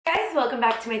Guys, welcome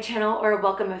back to my channel, or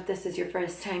welcome if this is your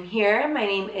first time here. My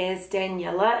name is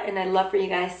Daniela and I'd love for you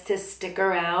guys to stick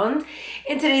around.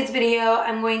 In today's video,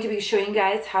 I'm going to be showing you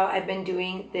guys how I've been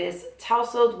doing this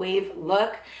tousled wave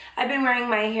look. I've been wearing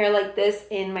my hair like this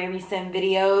in my recent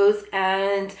videos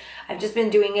and I've just been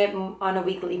doing it on a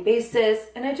weekly basis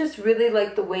and I just really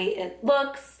like the way it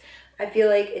looks. I feel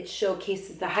like it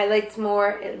showcases the highlights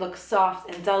more. It looks soft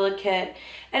and delicate.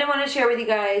 And I want to share with you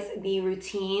guys the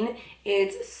routine.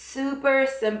 It's super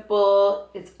simple.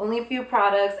 It's only a few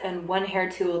products and one hair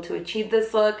tool to achieve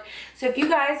this look. So if you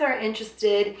guys are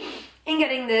interested in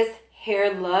getting this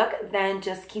hair look, then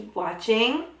just keep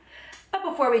watching. But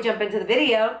before we jump into the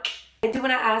video, I do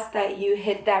want to ask that you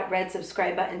hit that red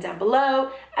subscribe button down below,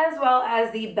 as well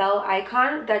as the bell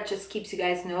icon that just keeps you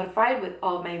guys notified with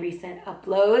all of my recent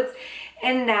uploads.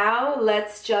 And now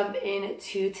let's jump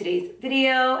into today's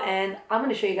video and I'm going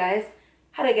to show you guys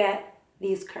how to get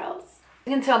these curls.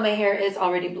 You can tell my hair is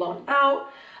already blown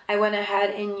out. I went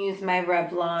ahead and used my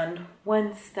Revlon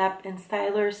One Step and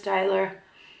Styler.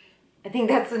 I think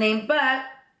that's the name, but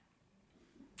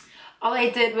all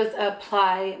I did was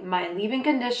apply my leave-in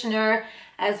conditioner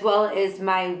as well as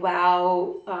my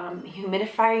Wow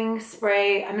humidifying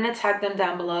spray. I'm going to tag them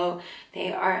down below.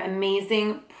 They are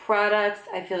amazing products.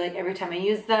 I feel like every time I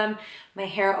use them, my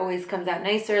hair always comes out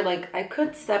nicer. Like I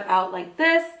could step out like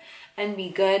this and be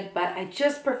good, but I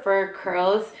just prefer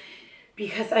curls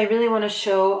because I really want to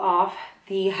show off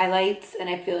the highlights, and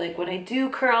I feel like when I do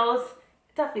curls,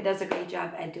 it definitely does a great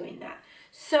job at doing that.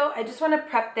 So I just want to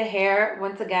prep the hair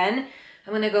once again.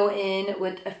 I'm going to go in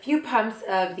with a few pumps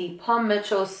of the Paul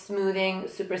Mitchell Smoothing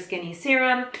Super Skinny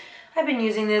Serum. I've been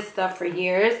using this stuff for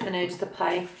years and I just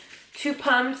apply 2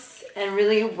 pumps and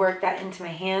really work that into my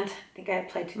hand. I think I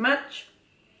applied too much,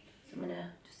 so I'm going to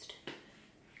just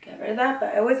get rid of that.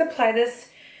 But I always apply this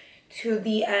to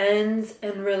the ends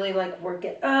and really like work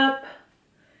it up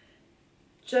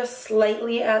just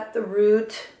slightly at the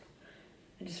root.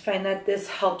 I just find that this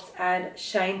helps add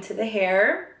shine to the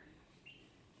hair.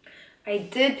 I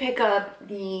did pick up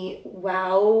the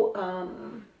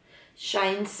Wow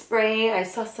Shine Spray. I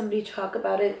saw somebody talk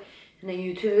about it in a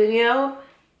YouTube video,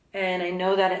 and I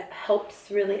know that it helps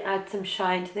really add some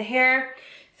shine to the hair.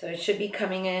 So it should be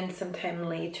coming in sometime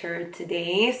later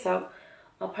today. So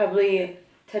I'll probably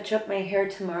touch up my hair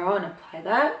tomorrow and apply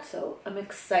that. So I'm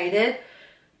excited.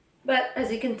 But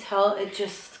as you can tell, it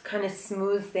just kind of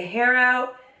smooths the hair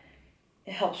out.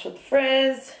 It helps with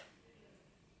frizz.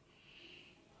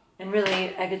 And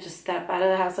really, I could just step out of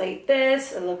the house like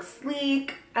this. It looks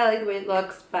sleek. I like the way it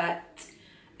looks, but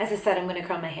as I said, I'm going to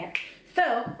curl my hair.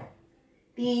 So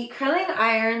the curling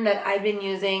iron that I've been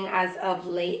using as of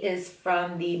late is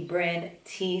from the brand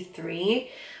T3.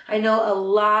 I know a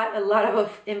lot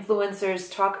of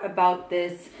influencers talk about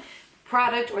this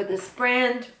product or this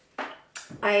brand.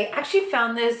 I actually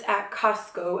found this at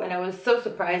Costco and I was so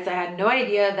surprised. I had no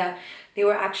idea that they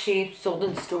were actually sold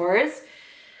in stores.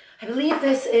 I believe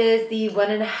this is the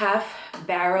 1.5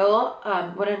 barrel,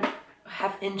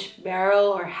 1.5 inch barrel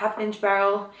or half-inch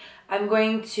barrel. I'm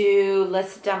going to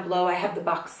list it down below. I have the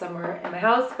box somewhere in my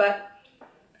house, but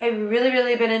I've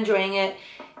really been enjoying it.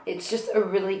 It's just a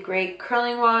really great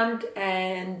curling wand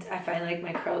and I find like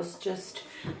my curls just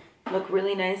look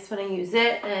really nice when I use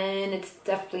it, and it's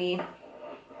definitely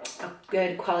a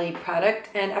good quality product.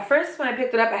 And at first when I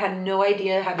picked it up, I had no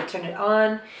idea how to turn it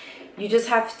on. You just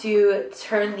have to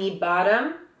turn the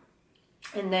bottom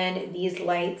and then these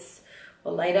lights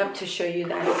will light up to show you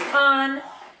that it's on.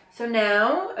 So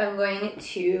now I'm going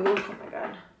to, oh my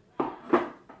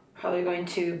god, probably going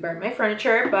to burn my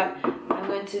furniture, but I'm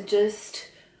going to just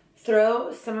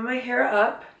throw some of my hair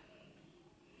up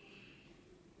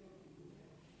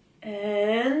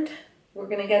and we're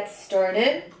gonna get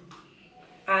started.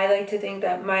 I like to think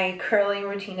that my curling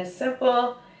routine is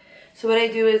simple. So what I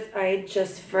do is I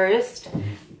just first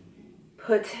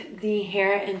put the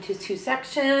hair into 2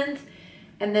 sections,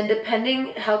 and then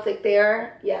depending how thick they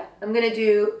are, I'm gonna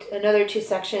do another 2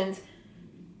 sections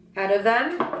out of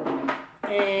them.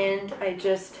 And I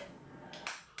just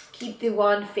keep the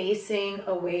wand facing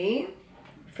away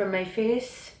from my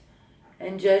face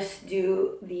and just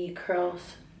do the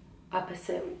curls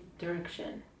opposite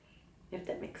direction, if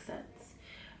that makes sense.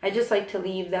 I just like to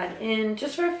leave that in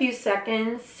just for a few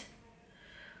seconds.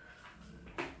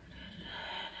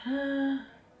 And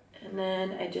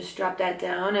then I just drop that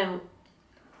down and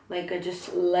like I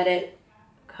just let it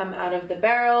come out of the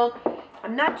barrel.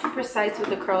 I'm not too precise with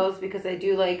the curls because I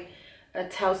do like a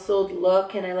tousled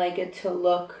look and I like it to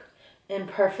look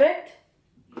imperfect.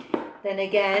 Then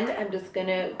again, I'm just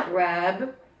gonna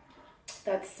grab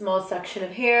that small section of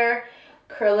hair,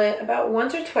 curl it about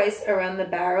once or twice around the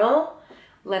barrel.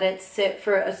 Let it sit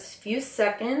for a few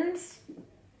seconds.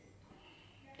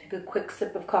 Take a quick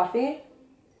sip of coffee.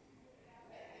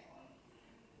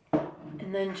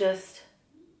 And then just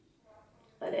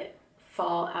let it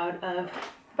fall out of the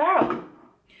barrel.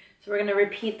 So we're going to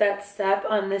repeat that step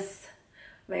on this,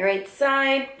 my right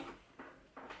side.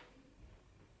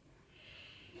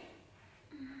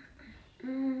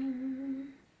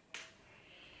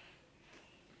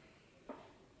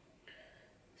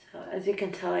 So as you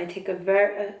can tell, I take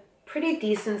a pretty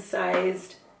decent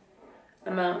sized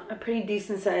amount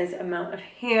of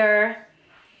hair,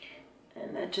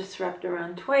 and that just wrapped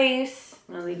around twice.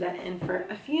 I'm gonna leave that in for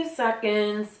a few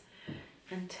seconds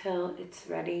until it's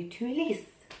ready to release.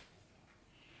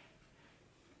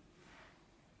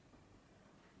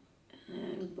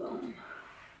 And boom.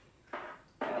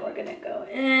 Now we're gonna go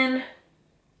in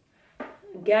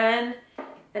again,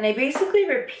 and I basically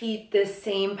repeat this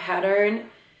same pattern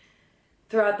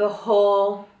throughout the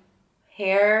whole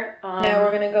hair. Now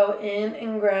we're gonna go in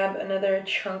and grab another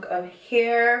chunk of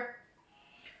hair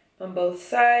on both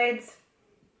sides.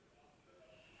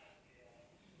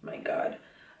 My God,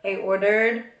 I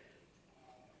ordered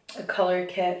a color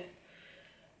kit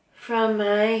from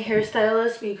my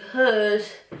hairstylist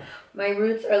because my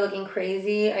roots are looking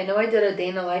crazy. I know I did a day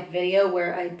in the life video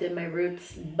where I did my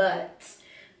roots, but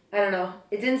I don't know,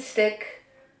 it didn't stick.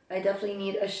 I definitely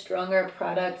need a stronger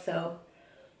product, so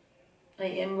I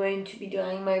am going to be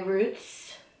doing my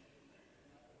roots.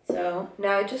 So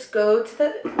now I just go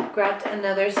to grab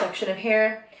another section of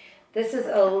hair. This is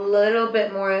a little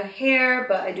bit more hair,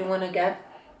 but I do want to get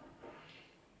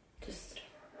just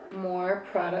more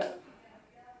product.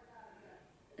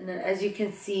 And then as you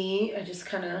can see, I just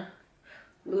kind of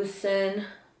loosen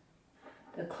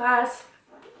the clasp,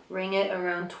 ring it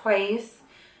around twice.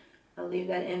 I'll leave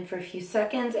that in for a few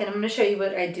seconds, and I'm going to show you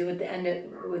what I do with the end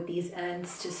with these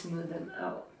ends to smooth them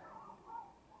out.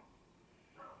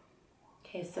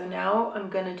 Okay, so now I'm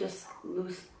going to just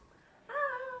I'm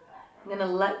going to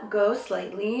let go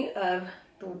slightly of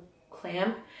the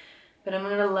clamp, but I'm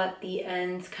going to let the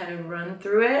ends kind of run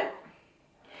through it.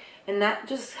 And that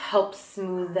just helps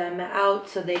smooth them out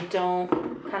so they don't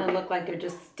kind of look like they're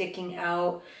just sticking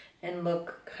out and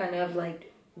look kind of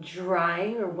like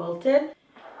dry or wilted.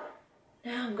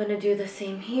 Now I'm going to do the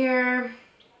same here.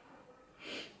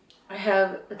 I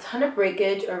have a ton of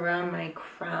breakage around my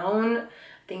crown.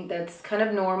 I think that's kind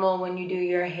of normal when you do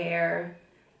your hair,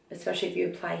 especially if you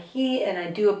apply heat. And I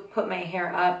do put my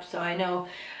hair up, so I know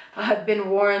I've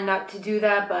been warned not to do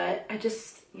that, but I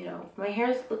just, you know, if my hair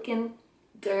is looking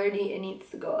dirty, it needs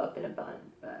to go up in a bun.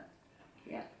 But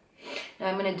yeah, now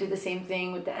I'm going to do the same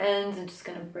thing with the ends. I'm just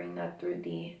going to bring that through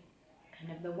the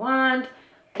end of the wand,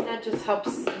 and that just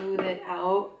helps smooth it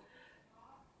out.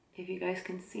 If you guys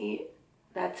can see,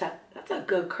 that's a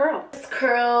good curl. This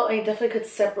curl, I definitely could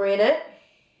separate it,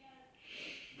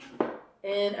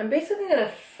 and I'm basically going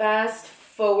to fast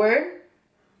forward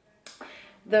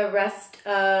the rest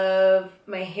of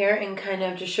my hair and kind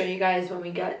of just show you guys when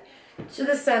we get to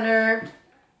the center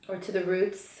or to the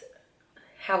roots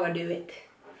how I do it,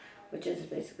 which is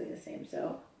basically the same.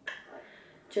 So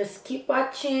just keep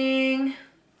watching.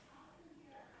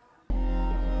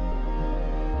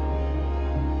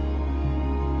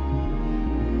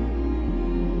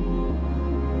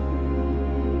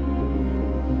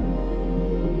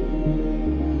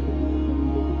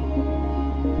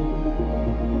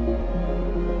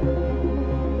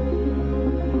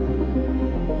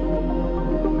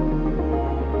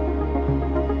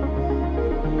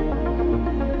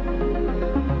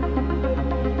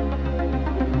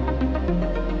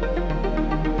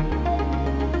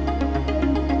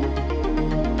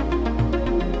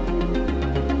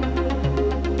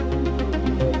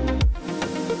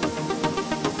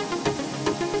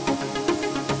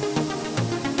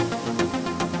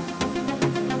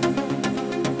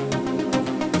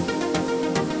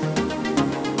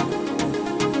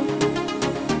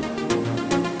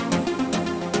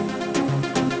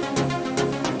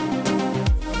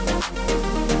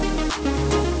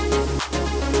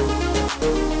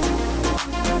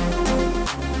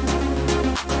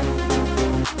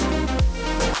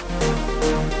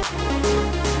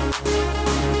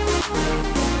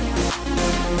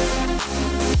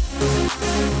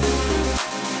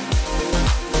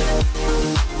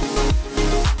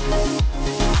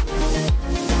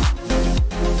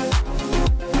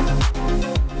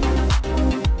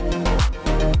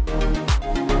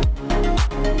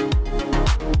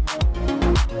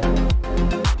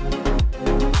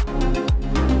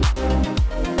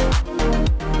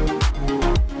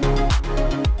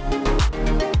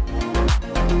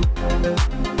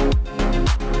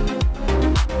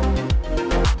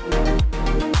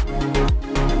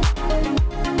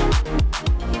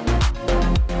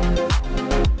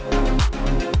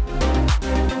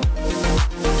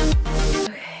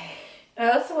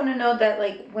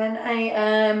 I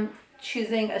am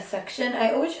choosing a section,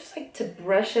 I always just like to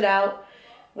brush it out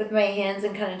with my hands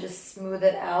and kind of just smooth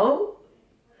it out.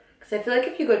 Because I feel like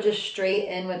if you go just straight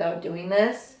in without doing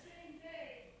this,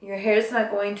 your hair is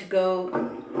not going to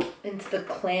go into the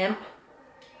clamp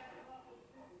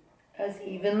as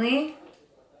evenly.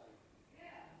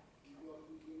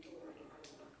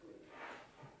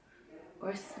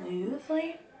 Or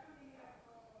smoothly.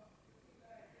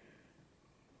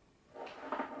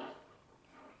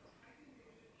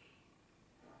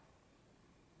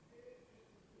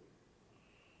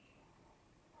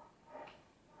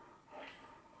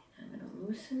 I'm going to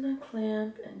loosen the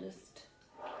clamp and just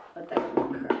let that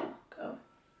curl go.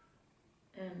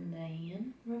 And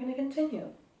then we're going to continue.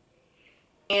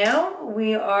 Now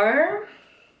we are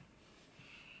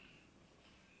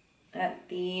at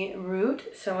the root,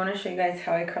 so I want to show you guys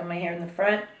how I curl my hair in the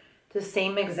front. The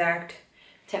same exact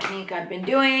technique I've been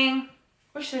doing,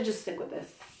 or should I just stick with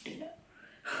this?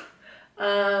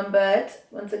 But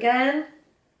once again,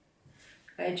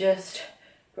 I just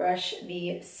brush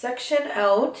the section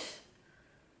out,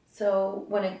 so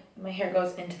when my hair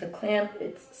goes into the clamp,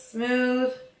 it's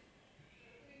smooth.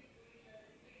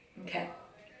 Okay,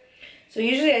 so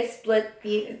usually I split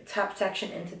the top section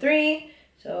into 3.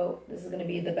 So this is going to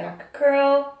be the back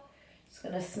curl. Just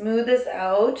going to smooth this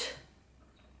out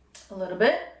a little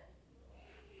bit.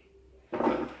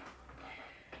 Then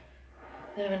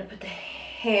I'm going to put the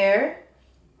hair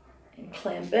and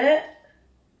clamp it,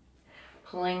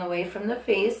 pulling away from the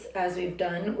face as we've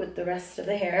done with the rest of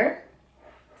the hair.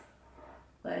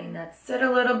 Letting that sit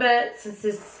a little bit,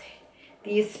 since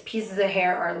these pieces of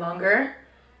hair are longer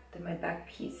than my back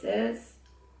pieces.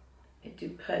 I do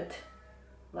put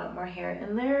a lot more hair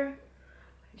in there.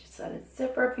 I just let it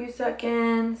sit for a few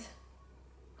seconds.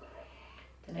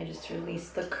 Then I just release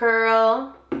the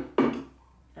curl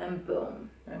and boom.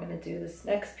 I'm gonna do this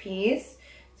next piece.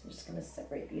 So I'm just gonna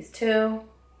separate these two.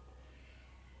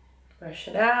 Brush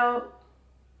it out.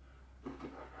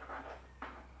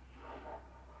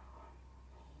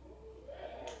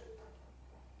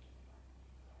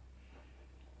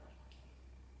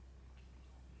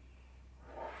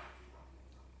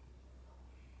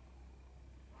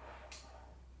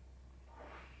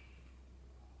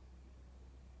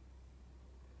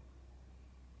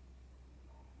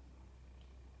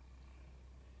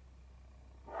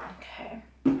 Okay,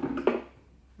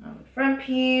 now the front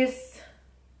piece.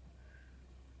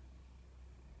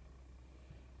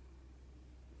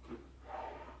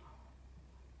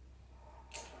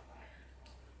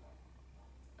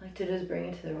 I like to just bring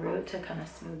it to the root to kind of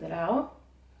smooth it out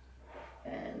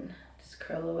and just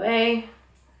curl away.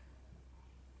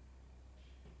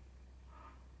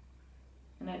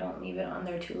 And I don't leave it on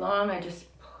there too long, I just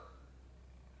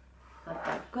let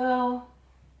that go.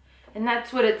 And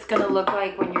that's what it's gonna look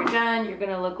like when you're done. You're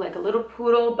gonna look like a little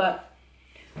poodle, but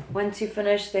once you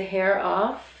finish the hair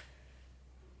off,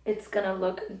 it's gonna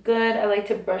look good. I like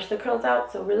to brush the curls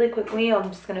out, so really quickly, I'm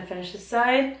just gonna finish this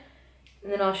side,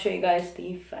 and then I'll show you guys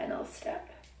the final step.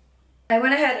 I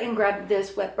went ahead and grabbed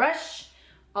this wet brush.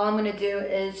 All I'm gonna do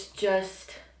is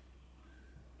just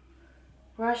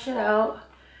brush it out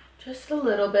just a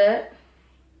little bit.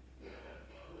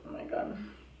 Oh my God.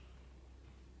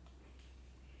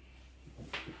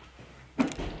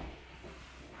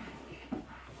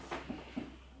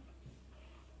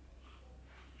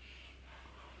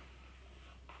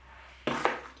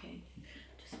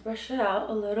 Brush it out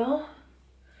a little.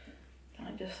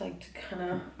 I just like to kind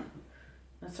of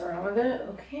mess around with it.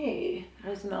 Okay,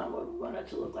 that is not what we want it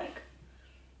to look like.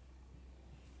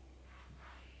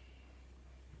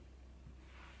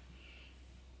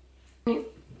 You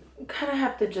kind of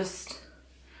have to just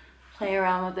play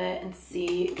around with it and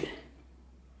see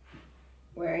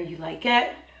where you like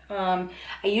it. I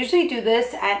usually do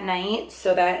this at night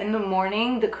so that in the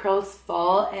morning the curls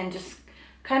fall and just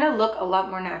kind of look a lot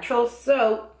more natural.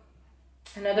 So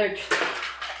another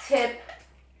tip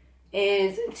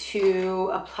is to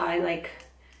apply like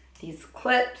these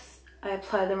clips. I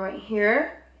apply them right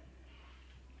here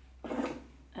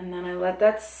and then I let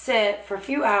that sit for a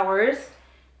few hours.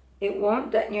 It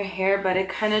won't dent your hair, but it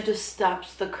kind of just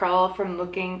stops the curl from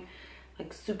looking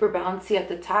like super bouncy at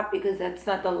the top, because that's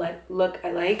not the look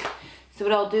I like. So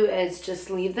what I'll do is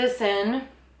just leave this in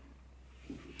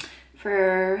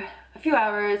for a few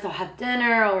hours. I'll have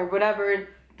dinner or whatever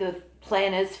the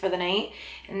plan is for the night,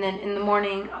 and then in the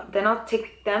morning then I'll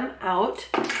take them out,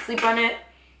 sleep on it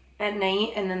at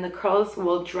night, and then the curls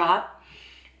will drop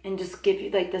and just give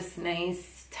you like this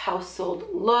nice tousled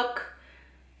look.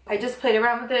 I just played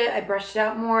around with it, I brushed it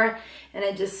out more, and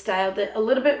I just styled it a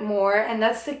little bit more. And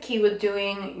that's the key with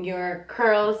doing your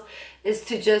curls, is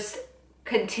to just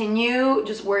continue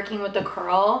just working with the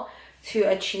curl to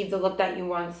achieve the look that you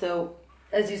want. So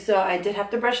as you saw, I did have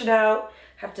to brush it out,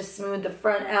 have to smooth the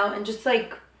front out, and just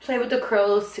like play with the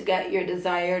curls to get your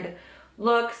desired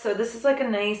look. So this is like a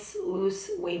nice loose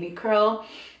wavy curl.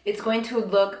 It's going to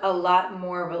look a lot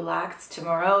more relaxed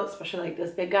tomorrow, especially like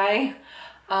this big guy,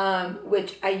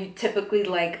 which I typically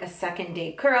like a second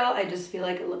day curl. I just feel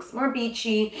like it looks more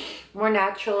beachy, more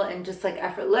natural, and just like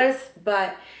effortless.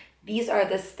 But these are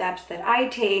the steps that I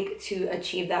take to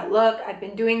achieve that look. I've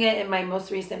been doing it in my most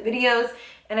recent videos,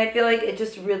 and I feel like it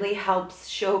just really helps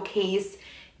showcase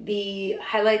the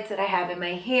highlights that I have in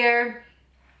my hair.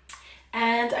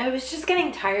 And I was just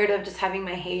getting tired of just having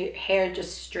my hair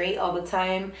just straight all the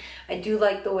time. I do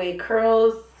like the way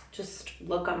curls just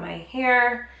look on my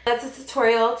hair. That's a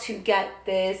tutorial to get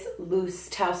this loose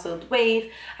tousled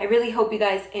wave. I really hope you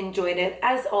guys enjoyed it.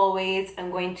 As always,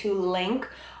 I'm going to link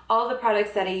all the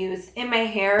products that I use in my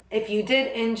hair. If you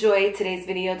did enjoy today's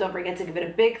video, don't forget to give it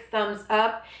a big thumbs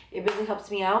up. It really helps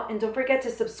me out. And don't forget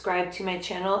to subscribe to my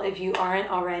channel if you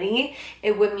aren't already.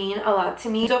 It would mean a lot to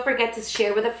me. Don't forget to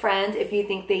share with a friend if you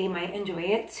think they might enjoy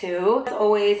it too. As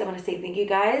always, I want to say thank you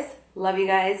guys. Love you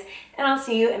guys. And I'll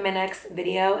see you in my next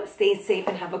video. Stay safe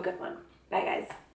and have a good one. Bye guys.